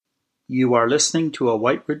You are listening to a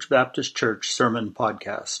White Ridge Baptist Church sermon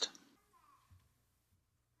podcast.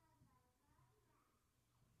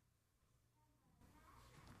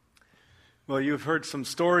 Well, you've heard some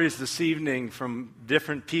stories this evening from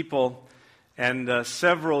different people, and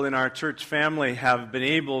several in our church family have been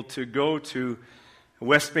able to go to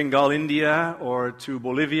West Bengal, India, or to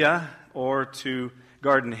Bolivia, or to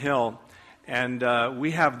Garden Hill. And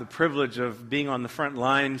we have the privilege of being on the front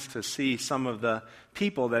lines to see some of the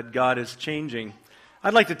people that God is changing.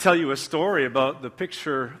 I'd like to tell you a story about the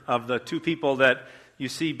picture of the two people that you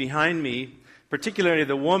see behind me, particularly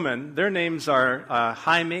the woman. Their names are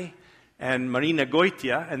Jaime and Marina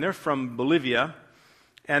Goitia, and they're from Bolivia.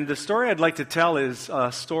 And the story I'd like to tell is a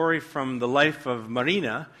story from the life of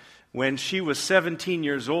Marina when she was 17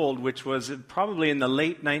 years old, which was probably in the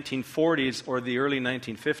late 1940s or the early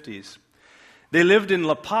 1950s. They lived in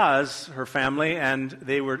La Paz, her family, and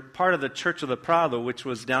they were part of the Church of the Prado, which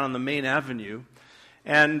was down on the main avenue.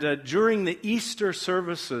 And during the Easter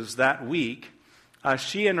services that week,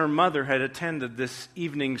 she and her mother had attended this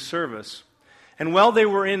evening service. And while they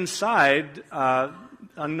were inside,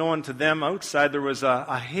 unknown to them outside, there was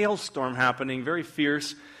a hailstorm happening, very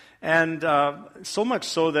fierce, and so much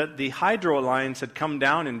so that the hydro lines had come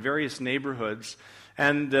down in various neighborhoods,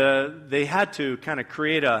 and they had to kind of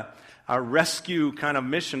create a rescue kind of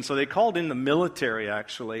mission. So they called in the military,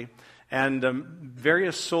 actually, and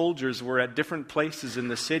various soldiers were at different places in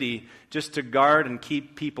the city just to guard and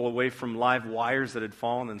keep people away from live wires that had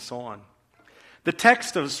fallen and so on. The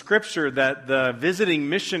text of Scripture that the visiting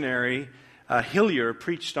missionary Hillier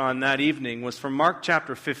preached on that evening was from Mark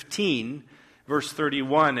chapter 15, verse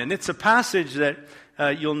 31. And it's a passage that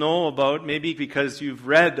you'll know about, maybe because you've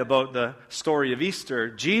read about the story of Easter.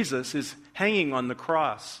 Jesus is hanging on the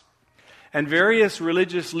cross. And various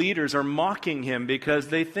religious leaders are mocking him because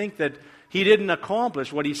they think that he didn't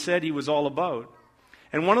accomplish what he said he was all about.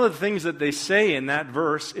 And one of the things that they say in that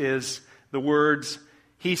verse is the words,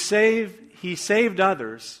 He saved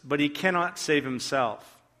others, but he cannot save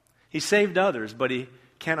himself. He saved others, but he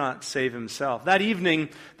cannot save himself. That evening,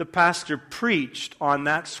 the pastor preached on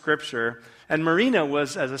that scripture, and Marina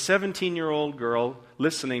was, as a 17-year-old girl,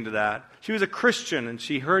 listening to that. She was a Christian, and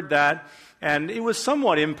she heard that, and it was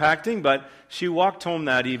somewhat impacting, but she walked home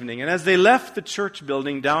that evening. And as they left the church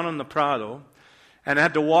building down on the Prado, and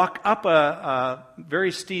had to walk up a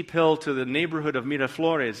very steep hill to the neighborhood of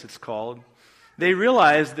Miraflores, it's called, they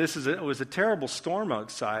realized it was a terrible storm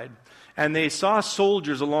outside, and they saw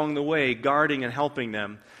soldiers along the way guarding and helping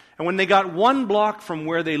them. And when they got one block from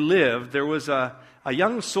where they lived, there was a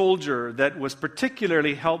young soldier that was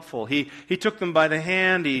particularly helpful. He took them by the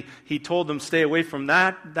hand, he told them stay away from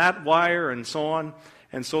that wire and so on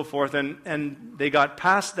and so forth. And they got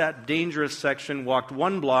past that dangerous section, walked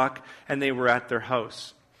one block, and they were at their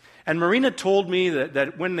house. And Marina told me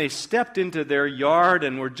that when they stepped into their yard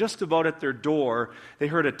and were just about at their door, they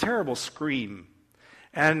heard a terrible scream.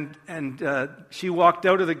 And she walked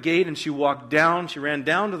out of the gate and she walked down. She ran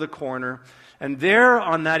down to the corner. And there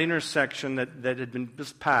on that intersection that had been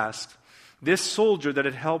just passed, this soldier that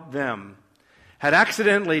had helped them had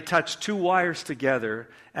accidentally touched two wires together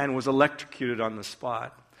and was electrocuted on the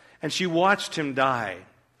spot. And she watched him die.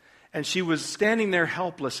 And she was standing there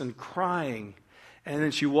helpless and crying. And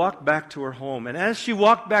then she walked back to her home. And as she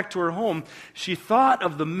walked back to her home, she thought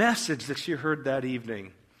of the message that she heard that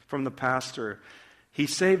evening from the pastor. He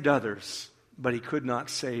saved others, but he could not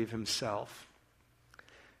save himself.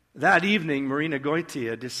 That evening, Marina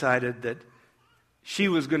Goitia decided that she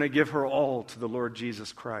was going to give her all to the Lord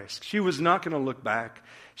Jesus Christ. She was not going to look back.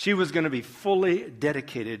 She was going to be fully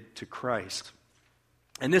dedicated to Christ.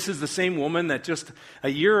 And this is the same woman that just a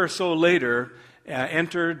year or so later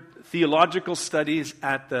entered theological studies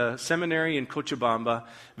at the seminary in Cochabamba,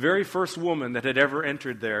 very first woman that had ever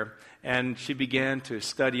entered there. And she began to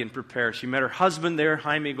study and prepare. She met her husband there,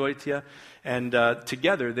 Jaime Goitia, and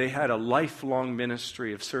together they had a lifelong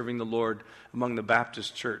ministry of serving the Lord among the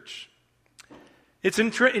Baptist church. It's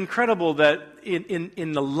incredible that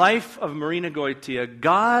in the life of Marina Goitia,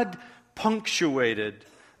 God punctuated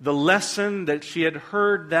the lesson that she had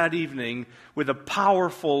heard that evening with a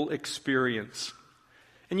powerful experience.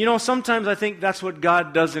 And you know, sometimes I think that's what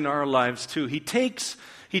God does in our lives too. He takes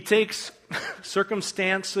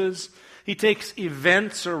circumstances, He takes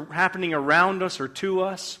events happening around us or to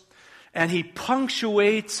us, and He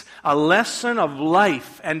punctuates a lesson of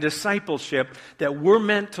life and discipleship that we're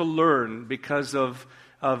meant to learn because of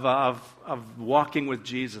walking with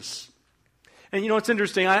Jesus. And you know, it's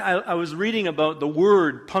interesting. I was reading about the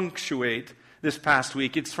word punctuate this past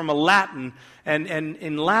week. It's from a Latin, and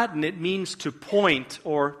in Latin it means to point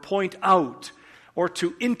or point out or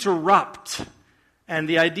to interrupt. And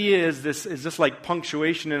the idea is this like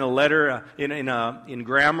punctuation in a letter, in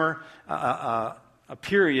grammar. A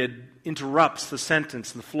period interrupts the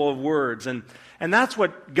sentence, the flow of words. And that's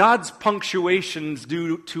what God's punctuations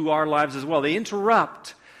do to our lives as well. They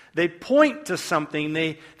interrupt. They point to something.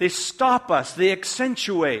 They stop us. They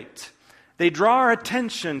accentuate. They draw our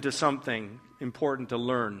attention to something important to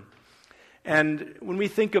learn. And when we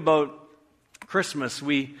think about Christmas,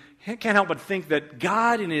 we can't help but think that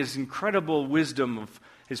God, in His incredible wisdom of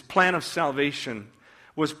His plan of salvation,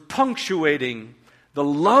 was punctuating the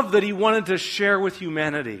love that He wanted to share with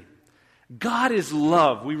humanity. God is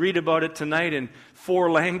love. We read about it tonight in 4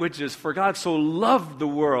 languages. For God so loved the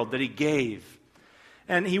world that He gave.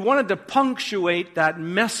 And He wanted to punctuate that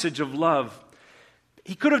message of love.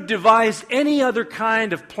 He could have devised any other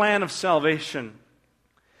kind of plan of salvation.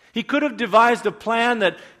 He could have devised a plan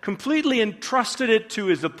that completely entrusted it to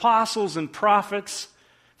His apostles and prophets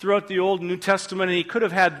throughout the Old and New Testament, and He could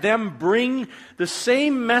have had them bring the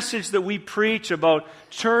same message that we preach about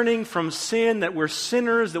turning from sin, that we're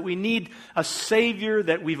sinners, that we need a Savior,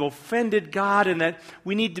 that we've offended God, and that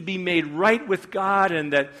we need to be made right with God,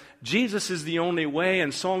 and that Jesus is the only way,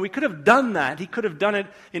 and so on. We could have done that. He could have done it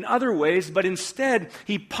in other ways, but instead,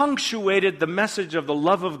 He punctuated the message of the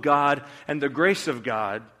love of God and the grace of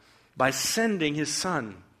God by sending His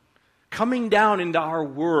Son, coming down into our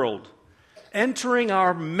world, entering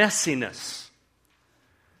our messiness.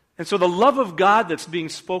 And so the love of God that's being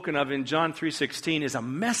spoken of in John 3:16 is a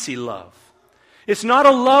messy love. It's not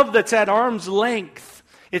a love that's at arm's length.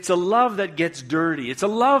 It's a love that gets dirty. It's a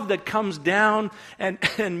love that comes down and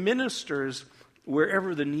ministers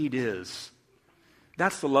wherever the need is.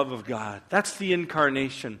 That's the love of God. That's the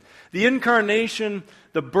incarnation. The incarnation,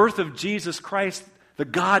 the birth of Jesus Christ, the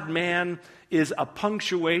God-man, is a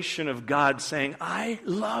punctuation of God saying, I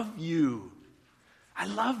love you. I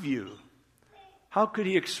love you. How could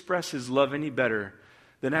He express His love any better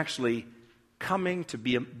than actually coming to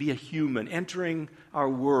be a human, entering our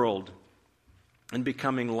world and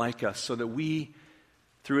becoming like us so that we,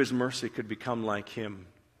 through His mercy, could become like Him?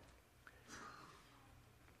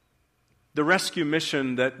 The rescue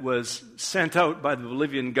mission that was sent out by the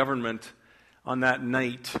Bolivian government on that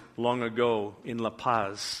night long ago in La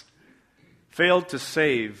Paz failed to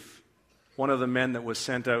save one of the men that was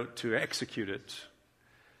sent out to execute it.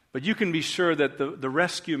 But you can be sure that the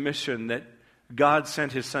rescue mission that God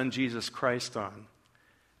sent His Son Jesus Christ on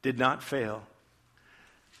did not fail.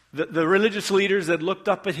 The religious leaders that looked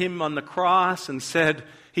up at Him on the cross and said,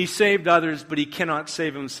 He saved others, but He cannot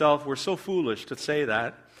save Himself, were so foolish to say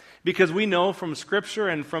that. Because we know from Scripture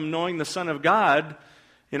and from knowing the Son of God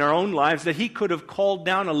in our own lives that He could have called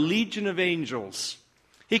down a legion of angels.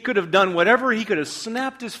 He could have done whatever. He could have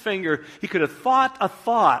snapped His finger. He could have thought a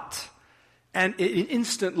thought. And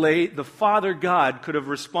instantly, the Father God could have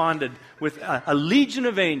responded with a legion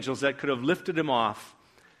of angels that could have lifted Him off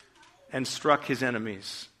and struck His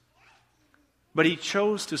enemies. But He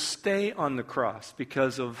chose to stay on the cross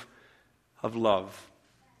because of love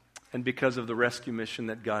and because of the rescue mission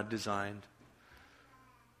that God designed.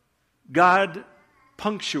 God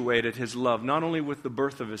punctuated His love not only with the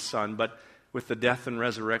birth of His Son, but with the death and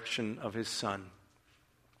resurrection of His Son.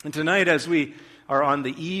 And tonight, as we are on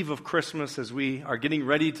the eve of Christmas, as we are getting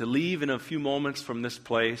ready to leave in a few moments from this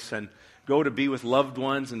place and go to be with loved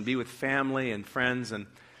ones and be with family and friends and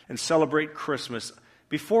celebrate Christmas,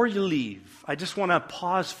 before you leave, I just want to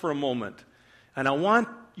pause for a moment, and I want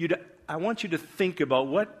you to think about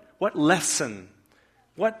what lesson,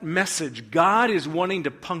 what message God is wanting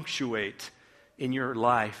to punctuate in your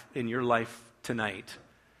life tonight.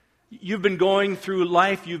 You've been going through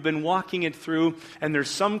life, you've been walking it through, and there's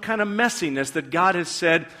some kind of messiness that God has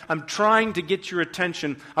said, I'm trying to get your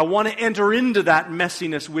attention. I want to enter into that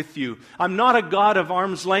messiness with you. I'm not a God of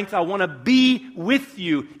arm's length. I want to be with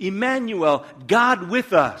you. Emmanuel, God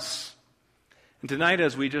with us. And tonight,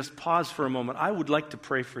 as we just pause for a moment, I would like to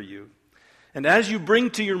pray for you. And as you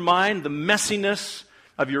bring to your mind the messiness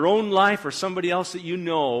of your own life or somebody else that you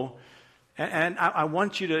know, and I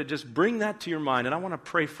want you to just bring that to your mind, and I want to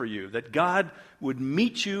pray for you, that God would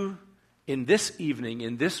meet you in this evening,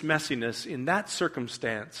 in this messiness, in that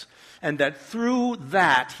circumstance, and that through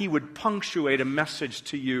that He would punctuate a message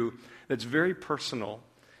to you that's very personal,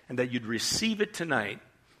 and that you'd receive it tonight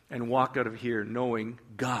and walk out of here knowing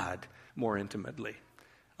God more intimately.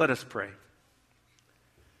 Let us pray.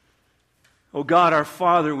 Oh God, our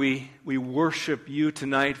Father, we worship You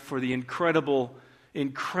tonight for the incredible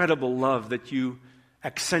love that You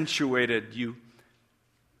accentuated,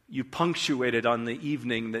 you punctuated on the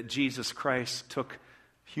evening that Jesus Christ took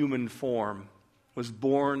human form, was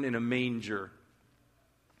born in a manger,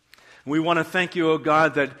 We want to thank you, O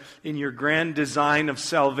God, that in your grand design of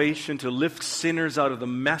salvation to lift sinners out of the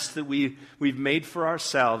mess that we've made for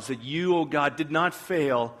ourselves, that you, O God, did not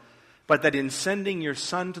fail, but that in sending your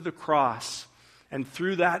Son to the cross and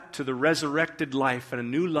through that to the resurrected life and a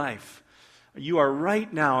new life, you are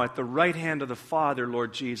right now at the right hand of the Father,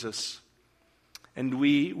 Lord Jesus. And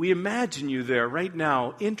we imagine you there right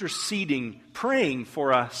now interceding, praying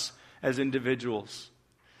for us as individuals.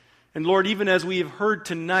 And Lord, even as we have heard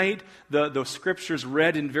tonight, the scriptures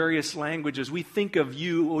read in various languages, we think of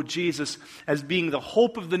you, O Jesus, as being the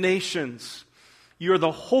hope of the nations. You're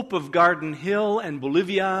the hope of Garden Hill and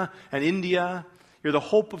Bolivia and India. You're the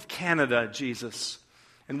hope of Canada, Jesus.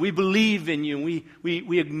 And we believe in you.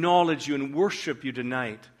 We acknowledge you and worship you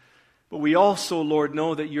tonight. But we also, Lord,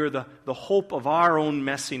 know that you're the hope of our own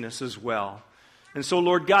messiness as well. And so,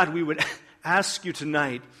 Lord God, we would ask you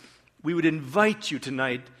tonight, we would invite you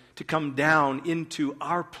tonight to come down into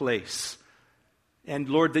our place. And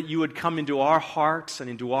Lord, that you would come into our hearts and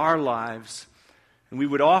into our lives. And we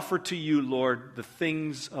would offer to you, Lord, the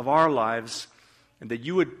things of our lives. And that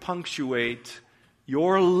you would punctuate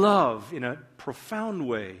your love in a profound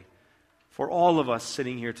way for all of us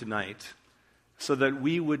sitting here tonight. So that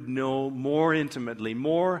we would know more intimately,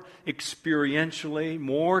 more experientially,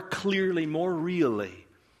 more clearly, more really,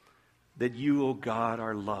 that you, O God,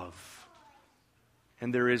 are love.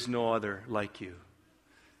 And there is no other like you.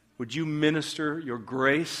 Would you minister your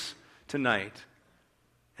grace tonight?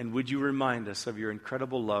 And would you remind us of your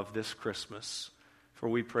incredible love this Christmas? For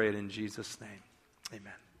we pray it in Jesus' name.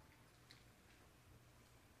 Amen.